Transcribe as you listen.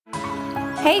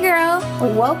Hey girl,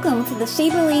 welcome to the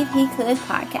She Believed He Could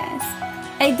podcast,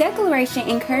 a declaration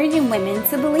encouraging women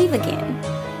to believe again.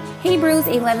 Hebrews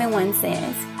 11:1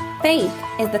 says, faith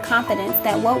is the confidence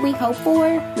that what we hope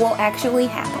for will actually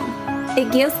happen.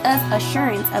 It gives us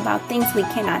assurance about things we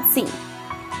cannot see.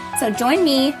 So join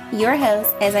me, your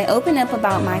host, as I open up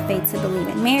about my faith to believe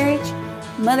in marriage,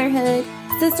 motherhood,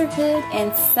 sisterhood,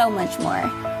 and so much more.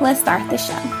 Let's start the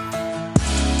show.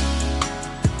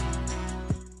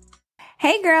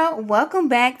 Hey girl, welcome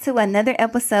back to another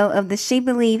episode of the She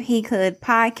Believed He Could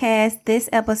podcast. This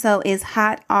episode is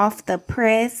hot off the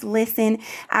press. Listen,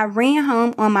 I ran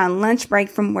home on my lunch break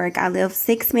from work. I live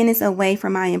 6 minutes away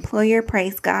from my employer,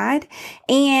 praise God.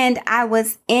 And I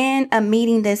was in a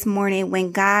meeting this morning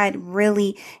when God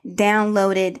really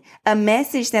downloaded a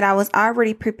message that I was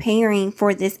already preparing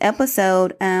for this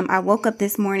episode. I woke up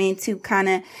this morning to kind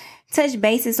of touch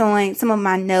bases on some of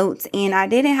my notes, and I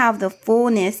didn't have the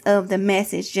fullness of the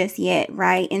message just yet,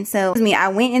 right? And so I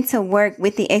went into work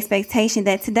with the expectation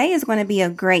that today is going to be a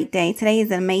great day. Today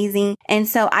is amazing. And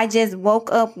so I just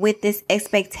woke up with this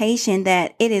expectation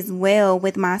that it is well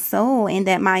with my soul and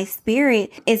that my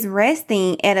spirit is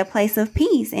resting at a place of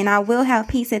peace, and I will have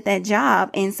peace at that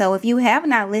job. And so if you have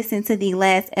not listened to the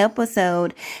last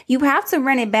episode, you have to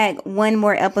run it back one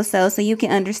more episode so you can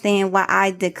understand why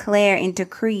I declare and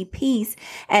decree peace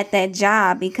at that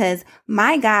job, because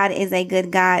my God is a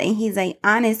good God and he's an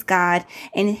honest God,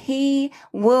 and he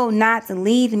will not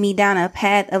lead me down a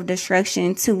path of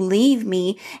destruction to leave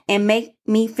me and make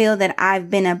me feel that I've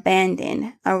been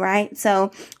abandoned. All right.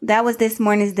 So that was this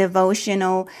morning's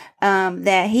devotional,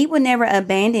 that he will never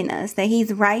abandon us, that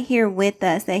he's right here with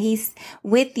us, that he's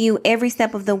with you every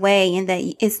step of the way, and that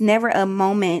it's never a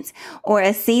moment or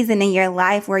a season in your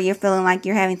life where you're feeling like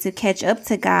you're having to catch up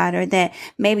to God, or that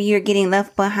maybe you're getting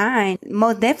left behind.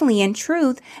 Most definitely, in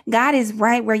truth, God is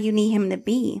right where you need him to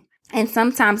be. And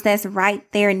sometimes that's right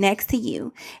there next to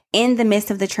you in the midst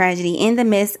of the tragedy, in the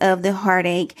midst of the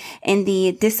heartache and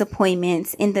the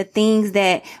disappointments and the things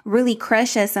that really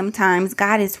crush us sometimes.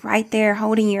 God is right there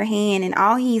holding your hand, and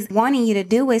all he's wanting you to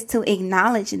do is to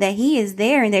acknowledge that he is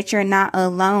there and that you're not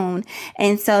alone.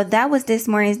 And so that was this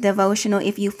morning's devotional.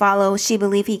 If you follow She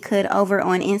Believed He Could over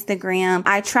on Instagram,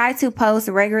 I try to post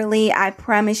regularly. I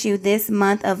promise you this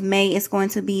month of May is going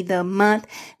to be the month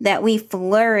that we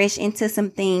flourish into some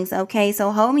things. Okay,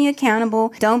 so hold me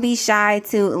accountable. Don't be shy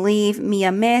to leave me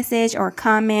a message or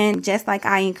comment, just like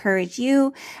I encourage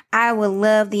you. I would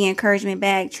love the encouragement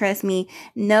back. Trust me,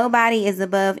 nobody is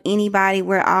above anybody.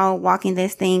 We're all walking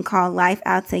this thing called life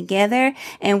out together,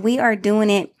 and we are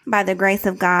doing it by the grace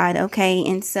of God. Okay.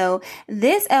 And so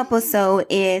this episode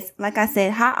is, like I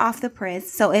said, hot off the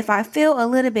press. So if I feel a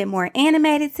little bit more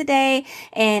animated today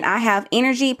and I have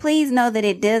energy, please know that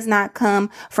it does not come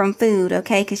from food.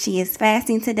 Okay. Cause she is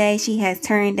fasting today. She has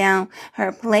turned down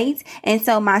her plate. And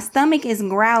so my stomach is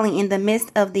growling in the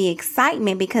midst of the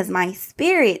excitement because my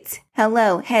spirit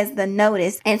has the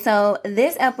notice. And so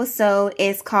this episode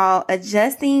is called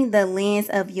Adjusting the Lens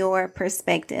of Your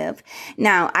Perspective.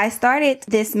 Now, I started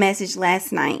this message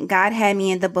last night. God had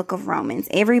me in the book of Romans.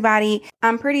 Everybody,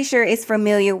 I'm pretty sure, is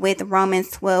familiar with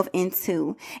Romans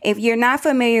 12:2. If you're not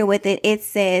familiar with it, it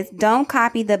says, don't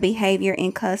copy the behavior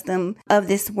and custom of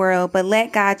this world, but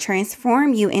let God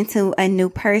transform you into a new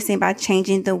person by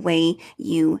changing the way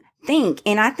you think.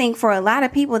 And I think for a lot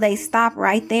of people, they stop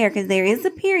right there because there is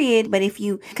a period. But if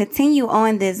you continue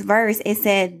on this verse, it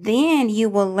said, then you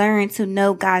will learn to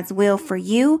know God's will for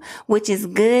you, which is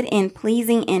good and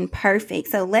pleasing and perfect.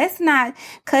 So let's not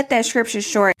cut that scripture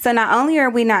short. So not only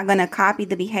are we not going to copy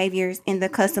the behaviors and the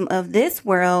custom of this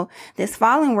world, this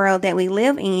fallen world that we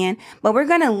live in, but we're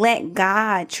going to let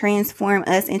God transform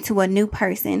us into a new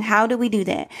person. How do we do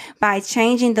that? By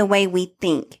changing the way we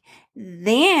think.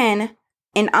 Then,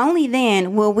 and only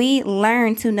then, will we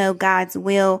learn to know God's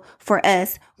will for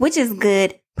us, which is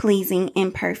good, pleasing,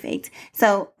 and perfect.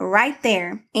 So right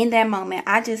there in that moment,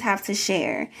 I just have to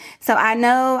share. So I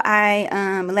know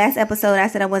last episode, I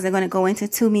said I wasn't going to go into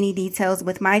too many details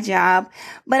with my job,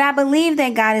 but I believe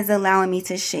that God is allowing me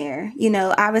to share. You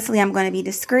know, obviously I'm going to be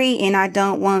discreet and I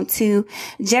don't want to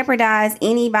jeopardize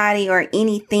anybody or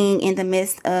anything in the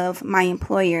midst of my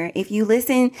employer. If you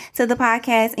listen to the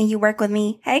podcast and you work with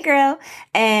me, hey girl.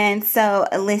 And so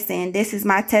listen, this is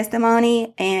my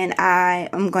testimony and I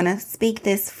am going to speak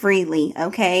this freely.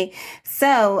 Okay.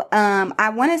 So, I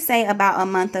want to say about a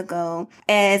month ago,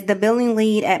 as the billing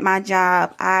lead at my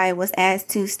job, I was asked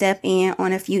to step in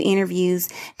on a few interviews.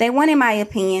 They wanted my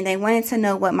opinion. They wanted to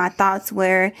know what my thoughts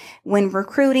were when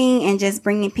recruiting and just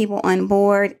bringing people on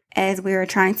board as we were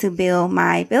trying to build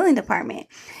my billing department.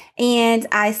 And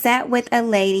I sat with a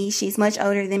lady. She's much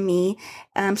older than me.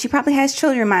 She probably has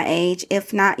children my age,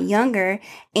 if not younger.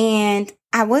 And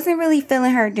I wasn't really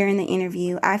feeling her during the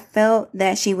interview. I felt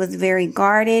that she was very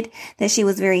guarded, that she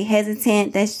was very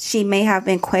hesitant, that she may have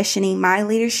been questioning my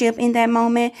leadership in that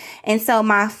moment. And so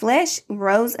my flesh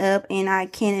rose up, and I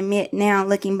can admit now,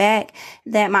 looking back,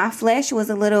 that my flesh was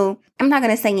a little, I'm not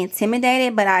going to say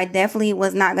intimidated, but I definitely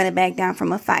was not going to back down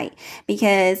from a fight,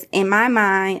 because in my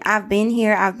mind, I've been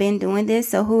here, I've been doing this.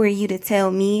 So who are you to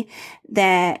tell me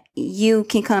that you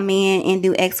can come in and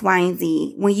do X, Y, and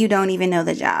Z when you don't even know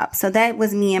the job? So that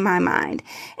was me in my mind.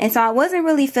 And so I wasn't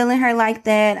really feeling her like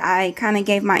that. I kind of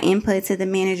gave my input to the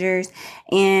managers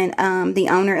and the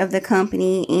owner of the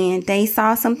company, and they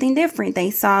saw something different.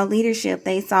 They saw leadership.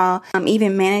 They saw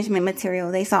even management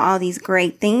material. They saw all these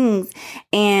great things.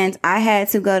 And I had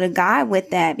to go to God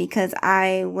with that, because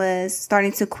I was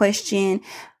starting to question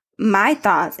my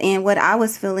thoughts and what I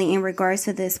was feeling in regards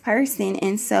to this person.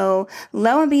 And so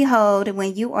lo and behold,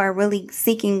 when you are really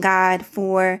seeking God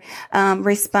for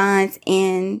response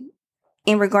in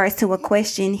regards to a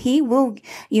question, he will,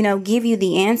 give you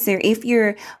the answer if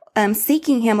you're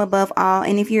seeking him above all,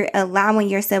 and if you're allowing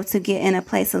yourself to get in a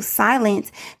place of silence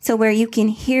to where you can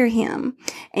hear him.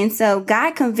 And so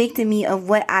God convicted me of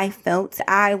what I felt.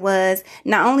 I was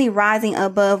not only rising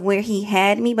above where he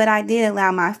had me, but I did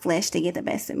allow my flesh to get the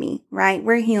best of me, right?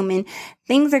 We're human.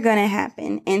 Things are going to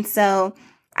happen. And so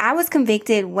I was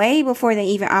convicted way before they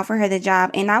even offered her the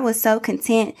job. And I was so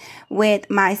content with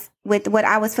what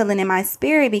I was feeling in my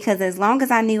spirit, because as long as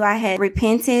I knew I had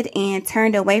repented and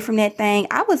turned away from that thing,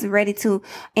 I was ready to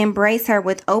embrace her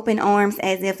with open arms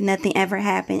as if nothing ever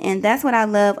happened. And that's what I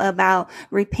love about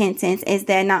repentance, is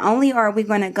that not only are we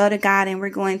going to go to God and we're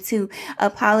going to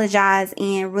apologize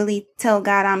and really tell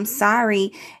God, I'm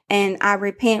sorry, and I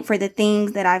repent for the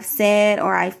things that I've said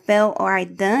or I felt or I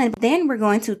done, then we're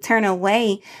going to turn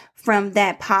away from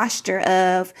that posture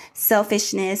of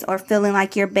selfishness or feeling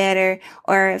like you're better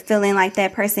or feeling like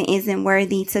that person isn't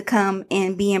worthy to come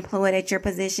and be employed at your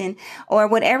position or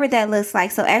whatever that looks like.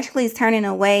 So actually it's turning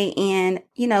away and,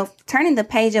 turning the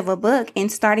page of a book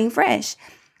and starting fresh.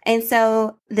 And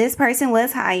so this person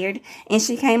was hired and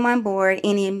she came on board,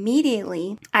 and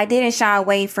immediately I didn't shy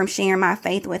away from sharing my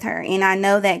faith with her. And I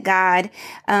know that God,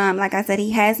 like I said, he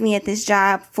has me at this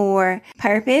job for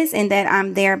purpose and that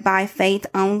I'm there by faith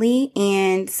only.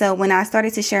 And so when I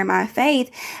started to share my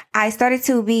faith, I started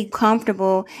to be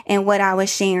comfortable in what I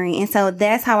was sharing. And so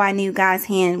that's how I knew God's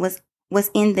hand was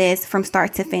in this from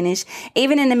start to finish.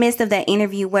 Even in the midst of that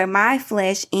interview where my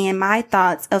flesh and my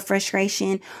thoughts of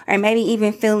frustration, or maybe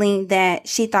even feeling that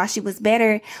she thought she was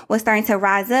better, was starting to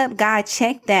rise up, God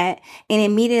checked that. And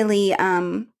immediately,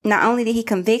 not only did he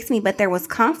convict me, but there was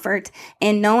comfort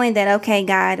in knowing that, okay,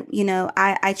 God,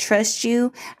 I trust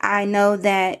you. I know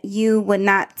that you would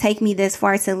not take me this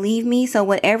far to leave me. So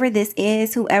whatever this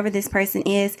is, whoever this person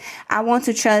is, I want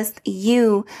to trust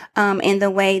you, in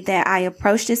the way that I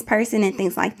approach this person and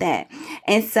things like that.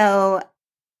 And so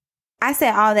I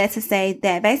said all that to say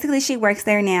that basically she works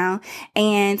there now,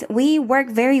 and we work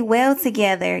very well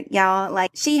together, y'all.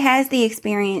 Like, she has the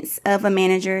experience of a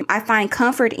manager. I find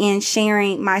comfort in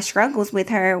sharing my struggles with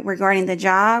her regarding the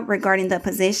job, regarding the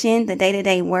position, the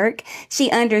day-to-day work. She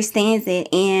understands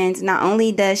it. And not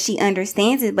only does she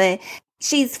understands it, but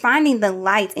she's finding the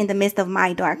light in the midst of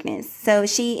my darkness. So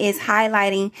she is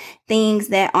highlighting things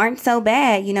that aren't so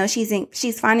bad.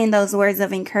 She's finding those words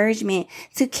of encouragement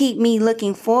to keep me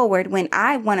looking forward when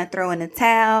I want to throw in the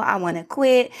towel. I want to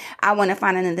quit. I want to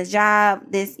find another job.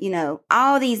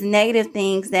 All these negative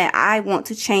things that I want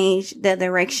to change the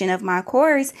direction of my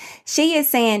course. She is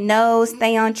saying, no,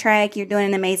 stay on track. You're doing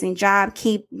an amazing job.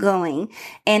 Keep going.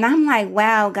 And I'm like,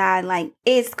 wow, God,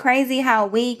 it's crazy how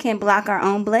we can block our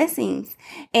own blessings.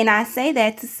 And I say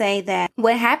that to say that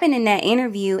what happened in that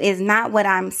interview is not what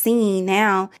I'm seeing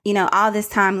now, all this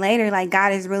time later. Like,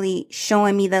 God is really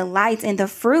showing me the lights and the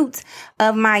fruits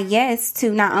of my yes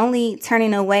to not only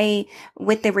turning away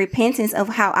with the repentance of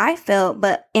how I felt,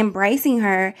 but embracing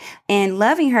her and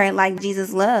loving her like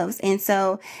Jesus loves. And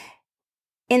so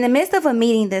in the midst of a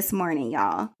meeting this morning,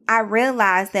 y'all, I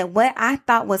realized that what I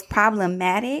thought was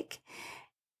problematic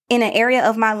in an area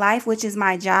of my life, which is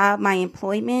my job, my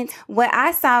employment, what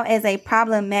I saw as a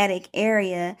problematic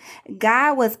area,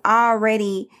 God was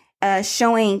already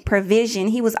showing provision.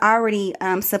 He was already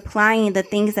supplying the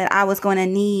things that I was going to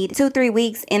need 2-3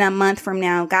 weeks in a month from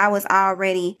now. God was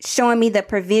already showing me the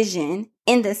provision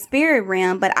in the spirit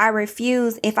realm, but I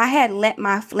refused. If I had let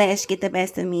my flesh get the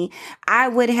best of me, I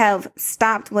would have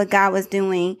stopped what God was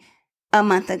doing a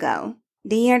month ago.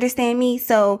 Do you understand me?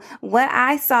 So what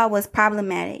I saw was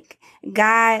problematic.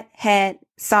 God had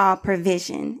saw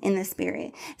provision in the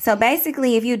spirit. So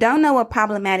basically, if you don't know what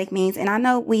problematic means, and I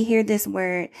know we hear this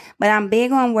word, but I'm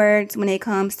big on words when it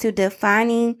comes to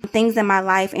defining things in my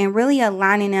life and really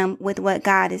aligning them with what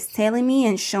God is telling me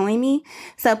and showing me.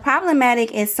 So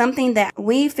problematic is something that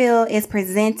we feel is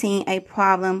presenting a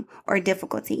problem or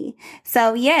difficulty.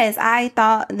 So yes, I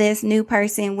thought this new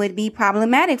person would be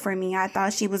problematic for me. I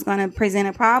thought she was going to present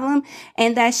a problem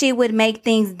and that she would make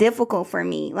things difficult for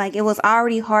me. Like it was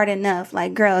already hard enough.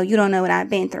 Like, girl, you don't know what I've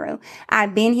been through.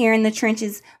 I've been here in the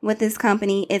trenches with this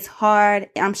company. It's hard.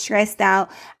 I'm stressed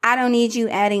out. I don't need you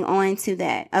adding on to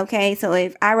that. Okay. So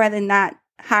if I rather not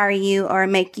hire you or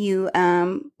make you,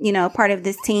 part of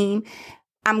this team,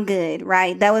 I'm good.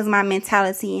 Right. That was my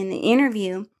mentality in the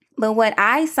interview. But what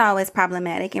I saw was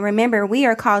problematic. And remember, we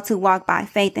are called to walk by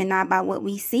faith and not by what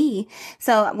we see.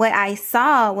 So what I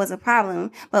saw was a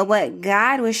problem. But what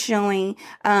God was showing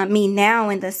me now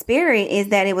in the spirit is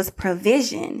that it was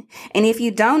provision. And if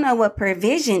you don't know what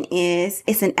provision is,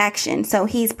 it's an action. So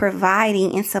he's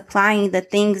providing and supplying the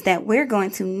things that we're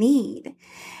going to need.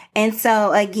 And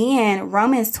so again,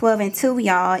 Romans 12:2,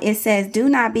 y'all, it says, do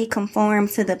not be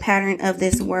conformed to the pattern of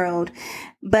this world,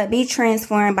 but be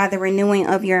transformed by the renewing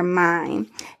of your mind.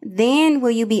 Then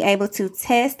will you be able to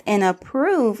test and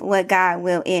approve what God's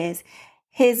will is,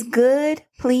 his good,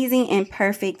 pleasing, and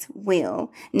perfect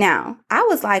will. Now, I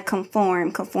was like,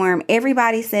 conform.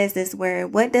 Everybody says this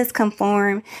word. What does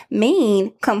conform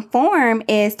mean? Conform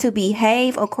is to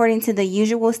behave according to the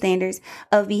usual standards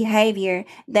of behavior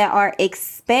that are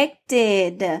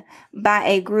expected by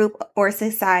a group or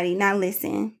society. Now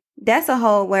listen. That's a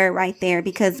whole word right there,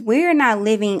 because we're not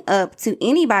living up to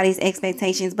anybody's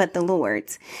expectations but the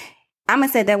Lord's. I'm going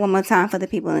to say that one more time for the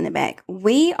people in the back.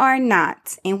 We are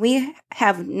not, and we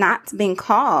have not been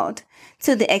called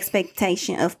to the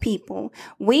expectation of people.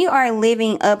 We are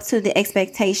living up to the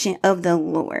expectation of the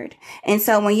Lord. And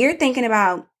so when you're thinking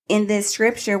about in this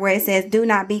scripture where it says, do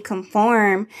not be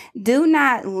conformed, do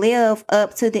not live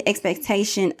up to the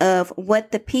expectation of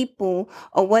what the people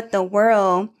or what the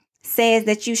world says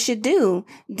that you should do.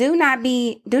 Do not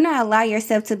allow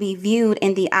yourself to be viewed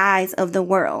in the eyes of the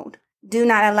world. Do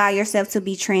not allow yourself to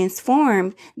be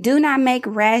transformed. Do not make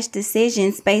rash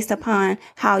decisions based upon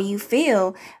how you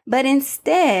feel, but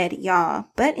instead,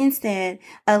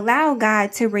 allow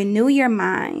God to renew your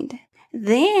mind.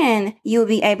 Then you'll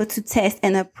be able to test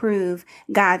and approve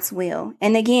God's will.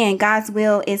 And again, God's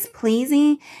will is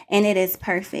pleasing and it is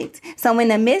perfect. So in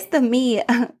the midst of me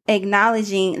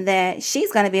acknowledging that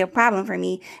she's going to be a problem for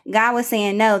me, God was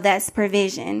saying, no, that's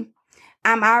provision.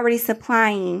 I'm already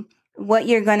supplying what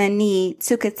you're going to need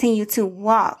to continue to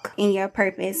walk in your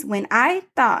purpose. When I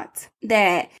thought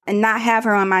that not have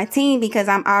her on my team because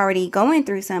I'm already going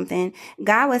through something,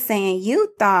 God was saying,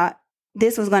 you thought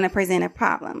this was going to present a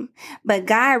problem, but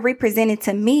God represented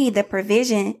to me the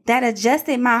provision that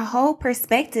adjusted my whole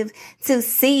perspective to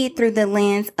see through the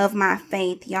lens of my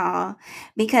faith, y'all,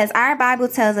 because our Bible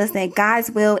tells us that God's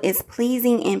will is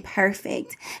pleasing and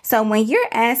perfect. So when you're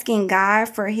asking God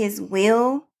for his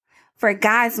will, for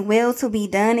God's will to be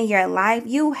done in your life,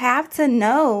 you have to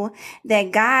know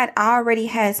that God already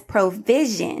has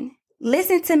provision.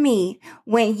 Listen to me.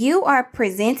 When you are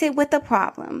presented with a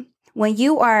problem, when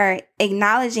you are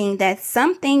acknowledging that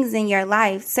some things in your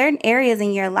life, certain areas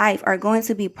in your life are going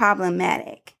to be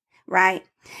problematic, right?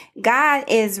 God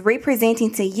is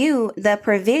representing to you the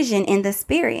provision in the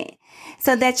spirit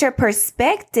so that your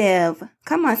perspective,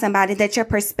 that your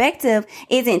perspective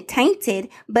isn't tainted,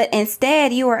 but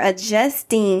instead you are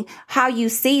adjusting how you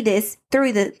see this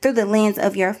through the lens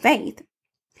of your faith.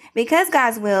 Because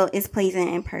God's will is pleasing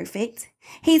and perfect,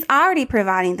 he's already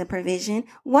providing the provision.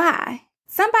 Why?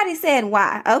 Somebody said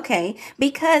why? Okay,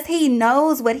 because he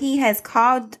knows what he has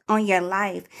called on your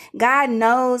life. God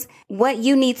knows what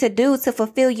you need to do to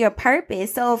fulfill your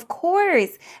purpose. So of course,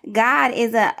 God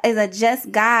is a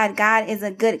just God. God is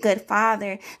a good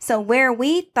father. So where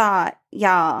we thought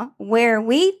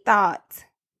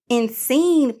in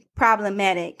seeing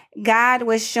problematic, God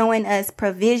was showing us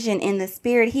provision in the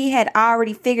spirit. He had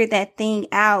already figured that thing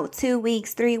out 2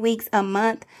 weeks, 3 weeks, a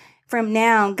month from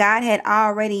now. God had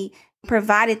already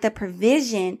provided the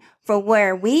provision for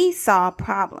where we saw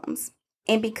problems.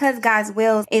 And because God's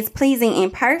will is pleasing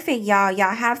and perfect, y'all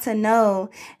have to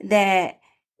know that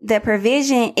the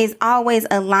provision is always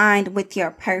aligned with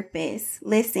your purpose.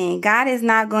 Listen, God is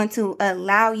not going to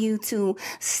allow you to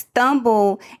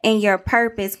stumble in your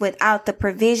purpose without the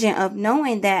provision of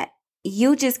knowing that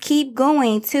you just keep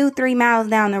going 2-3 miles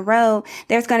down the road,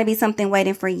 there's going to be something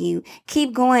waiting for you.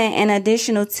 Keep going an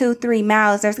additional 2-3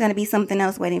 miles, there's going to be something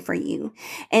else waiting for you.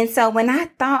 And so when I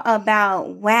thought about,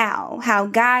 wow, how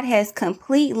God has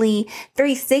completely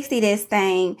 360 this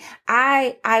thing,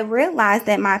 I realized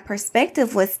that my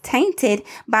perspective was tainted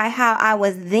by how I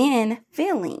was then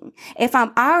feeling. If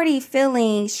I'm already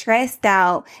feeling stressed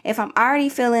out, if I'm already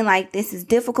feeling like this is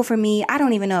difficult for me, I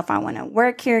don't even know if I want to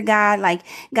work here, God. Like,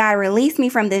 God, release me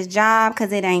from this job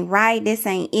because it ain't right. This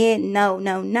ain't it. No,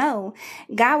 no, no.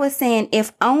 God was saying,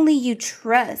 if only you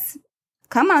trust.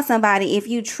 Come on, somebody. If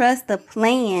you trust the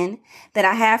plan that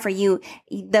I have for you,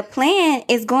 the plan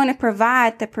is going to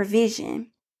provide the provision.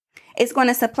 It's going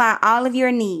to supply all of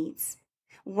your needs.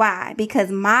 Why? Because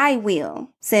my will,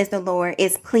 says the Lord,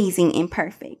 is pleasing and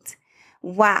perfect.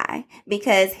 Why?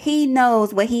 Because he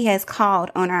knows what he has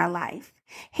called on our life.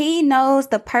 He knows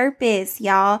the purpose,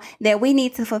 y'all, that we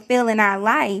need to fulfill in our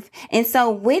life. And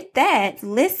so with that,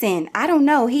 listen, I don't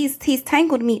know. He's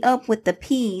tangled me up with the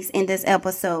P's in this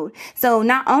episode. So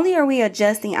not only are we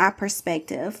adjusting our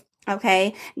perspective,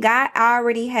 okay, God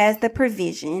already has the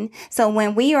provision. So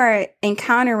when we are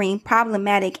encountering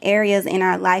problematic areas in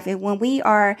our life, and when we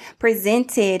are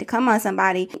presented, come on,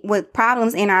 somebody, with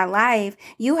problems in our life,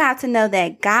 you have to know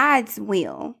that God's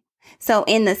will. So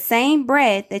in the same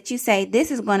breath that you say,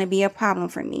 this is going to be a problem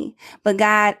for me, but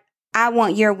God, I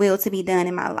want your will to be done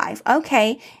in my life.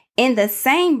 Okay. In the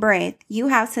same breath, you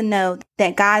have to know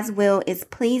that God's will is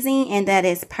pleasing and that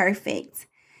is perfect.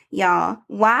 Y'all,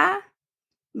 why?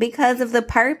 Because of the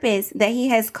purpose that he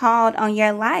has called on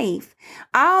your life.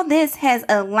 All this has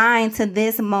aligned to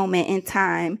this moment in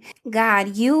time.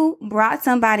 God, you brought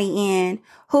somebody in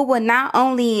who would not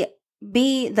only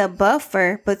be the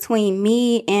buffer between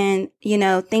me and,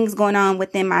 things going on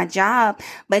within my job,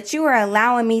 but you are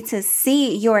allowing me to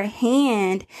see your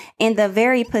hand in the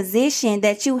very position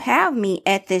that you have me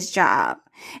at this job.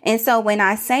 And so when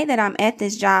I say that I'm at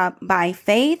this job by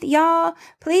faith, y'all,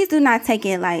 please do not take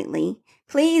it lightly.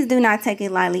 Please do not take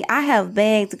it lightly. I have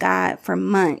begged God for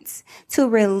months to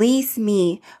release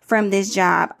me from this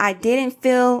job. I didn't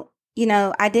feel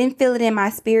it in my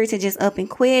spirit to just up and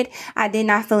quit. I did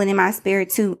not feel it in my spirit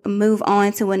to move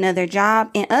on to another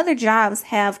job. And other jobs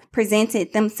have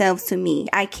presented themselves to me.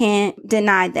 I can't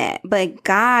deny that. But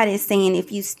God is saying,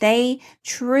 if you stay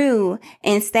true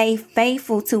and stay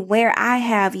faithful to where I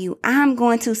have you, I'm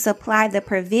going to supply the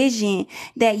provision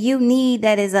that you need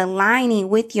that is aligning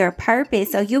with your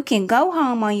purpose. So you can go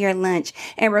home on your lunch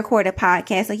and record a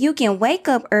podcast. So you can wake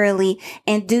up early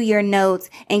and do your notes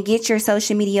and get your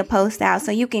social media posts out,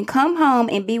 so you can come home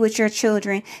and be with your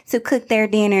children, to cook their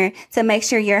dinner, to make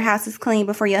sure your house is clean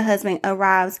before your husband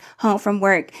arrives home from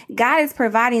work. God is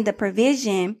providing the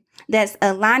provision that's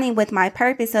aligning with my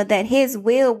purpose so that his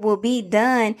will be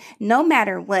done no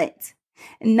matter what.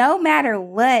 No matter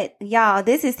what, y'all,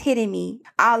 this is hitting me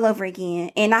all over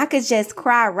again. And I could just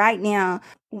cry right now.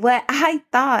 What I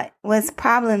thought was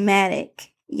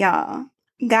problematic, y'all.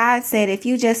 God said, if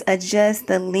you just adjust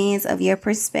the lens of your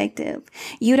perspective,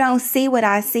 you don't see what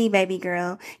I see, baby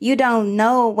girl. You don't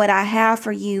know what I have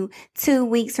for you 2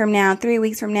 weeks from now, 3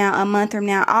 weeks from now, a month from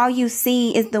now. All you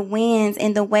see is the winds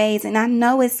and the waves. And I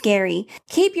know it's scary.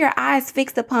 Keep your eyes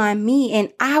fixed upon me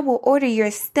and I will order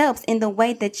your steps in the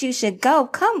way that you should go.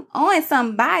 Come on,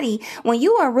 somebody. When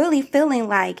you are really feeling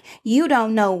like you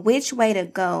don't know which way to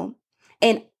go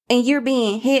and you're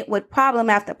being hit with problem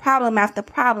after problem after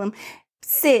problem,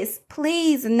 sis,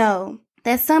 please know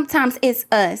that sometimes it's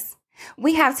us.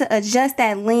 We have to adjust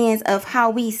that lens of how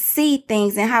we see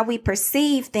things and how we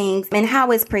perceive things and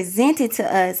how it's presented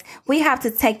to us. We have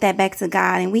to take that back to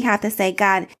God and we have to say,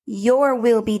 God, your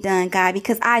will be done, God,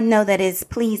 because I know that it's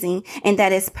pleasing and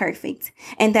that it's perfect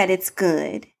and that it's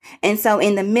good. And so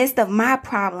in the midst of my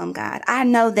problem, God, I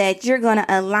know that you're going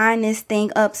to align this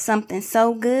thing up something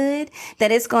so good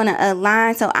that it's going to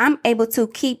align so I'm able to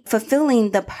keep fulfilling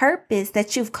the purpose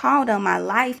that you've called on my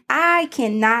life. I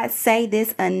cannot say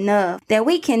this enough, that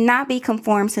we cannot be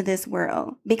conformed to this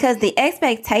world, because the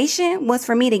expectation was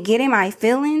for me to get in my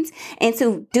feelings and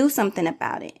to do something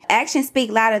about it. Actions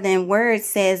speak louder than words,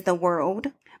 says the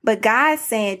world. But God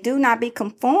said, do not be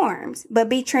conformed, but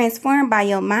be transformed by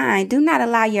your mind. Do not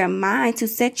allow your mind to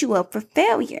set you up for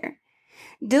failure.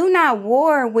 Do not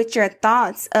war with your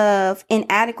thoughts of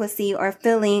inadequacy or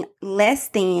feeling less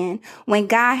than when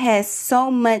God has so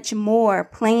much more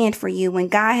planned for you, when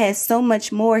God has so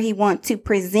much more he wants to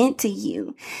present to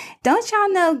you. Don't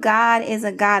y'all know God is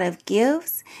a God of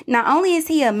gifts? Not only is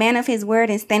he a man of his word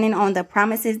and standing on the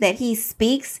promises that he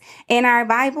speaks in our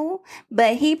Bible,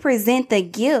 but he presents the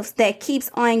gifts that keeps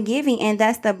on giving, and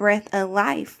that's the breath of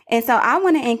life. And so I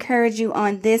want to encourage you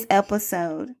on this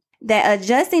episode that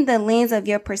adjusting the lens of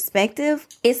your perspective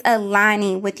is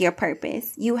aligning with your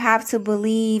purpose. You have to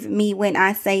believe me when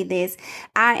I say this.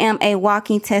 I am a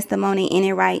walking testimony in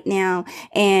it right now.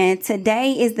 And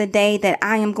today is the day that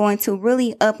I am going to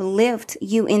really uplift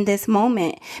you in this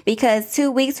moment, because 2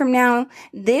 weeks from now,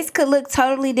 this could look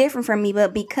totally different from me.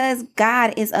 But because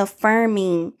God is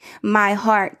affirming my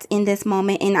heart in this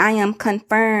moment, and I am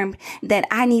confirmed that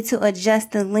I need to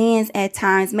adjust the lens at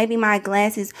times. Maybe my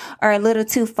glasses are a little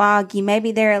too foggy.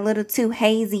 Maybe they're a little too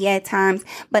hazy at times,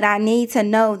 but I need to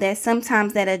know that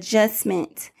sometimes that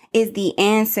adjustment is the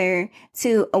answer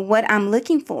to what I'm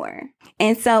looking for.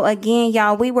 And so again,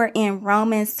 y'all, we were in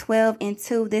Romans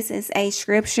 12:2. This is a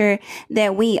scripture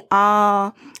that we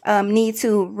all need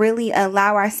to really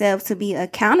allow ourselves to be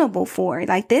accountable for.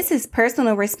 Like, this is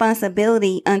personal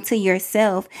responsibility unto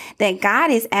yourself, that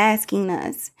God is asking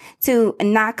us to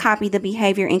not copy the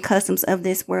behavior and customs of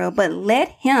this world, but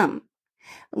let him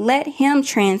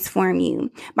transform you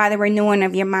by the renewing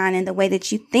of your mind and the way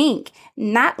that you think,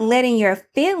 not letting your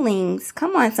feelings,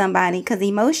 come on somebody, because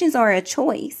emotions are a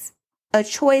choice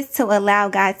to allow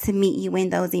God to meet you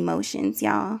in those emotions,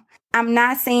 y'all. I'm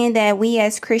not saying that we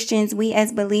as Christians, we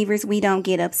as believers, we don't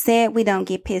get upset, we don't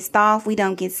get pissed off, we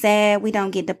don't get sad, we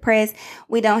don't get depressed,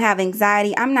 we don't have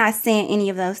anxiety. I'm not saying any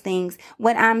of those things.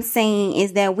 What I'm saying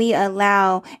is that we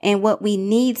allow, and what we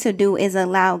need to do is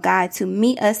allow God to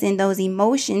meet us in those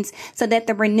emotions so that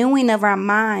the renewing of our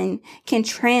mind can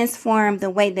transform the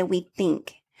way that we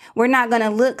think. We're not going to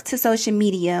look to social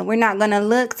media. We're not going to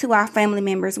look to our family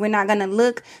members. We're not going to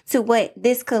look to what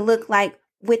this could look like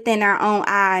within our own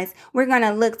eyes. We're going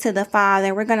to look to the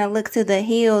Father. We're going to look to the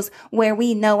hills where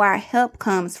we know our help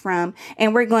comes from.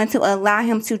 And we're going to allow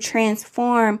him to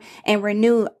transform and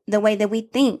renew the way that we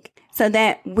think so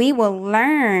that we will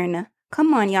learn.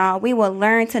 Come on, y'all. We will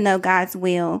learn to know God's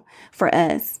will for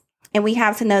us. And we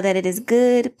have to know that it is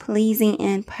good, pleasing,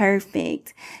 and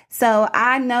perfect. So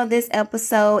I know this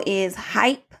episode is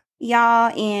hype,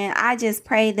 y'all, and I just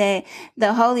pray that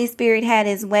the Holy Spirit had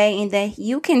his way and that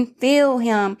you can feel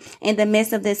him in the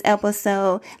midst of this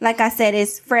episode. Like I said,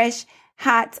 it's fresh,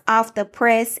 hot off the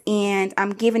press, and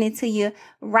I'm giving it to you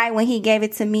right when he gave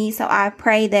it to me. So I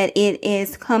pray that it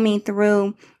is coming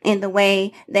through in the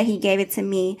way that he gave it to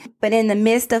me. But in the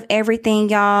midst of everything,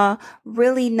 y'all,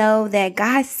 really know that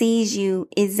God sees you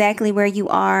exactly where you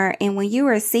are. And when you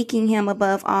are seeking him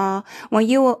above all, when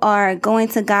you are going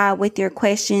to God with your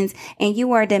questions and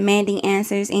you are demanding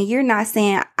answers, and you're not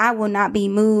saying, I will not be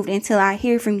moved until I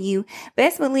hear from you,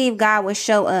 best believe God will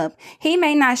show up. He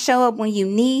may not show up when you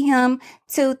need him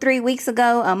 2-3 weeks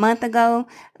ago, a month ago,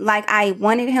 like I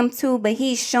wanted him to, but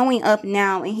he's showing up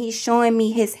now, and he's showing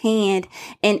me his hand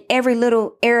in every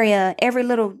little area, every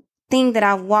little thing that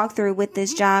I've walked through with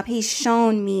this job. He's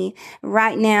shown me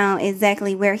right now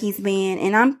exactly where he's been,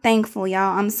 and I'm thankful,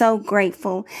 y'all. I'm so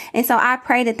grateful. And so I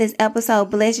pray that this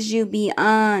episode blesses you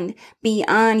beyond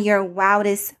your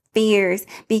wildest fears,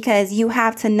 because you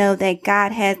have to know that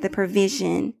God has the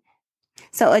provision.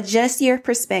 So adjust your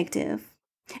perspective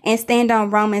and stand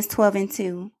on Romans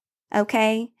 12:2.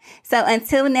 Okay? So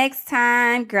until next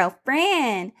time,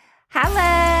 girlfriend,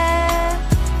 holla!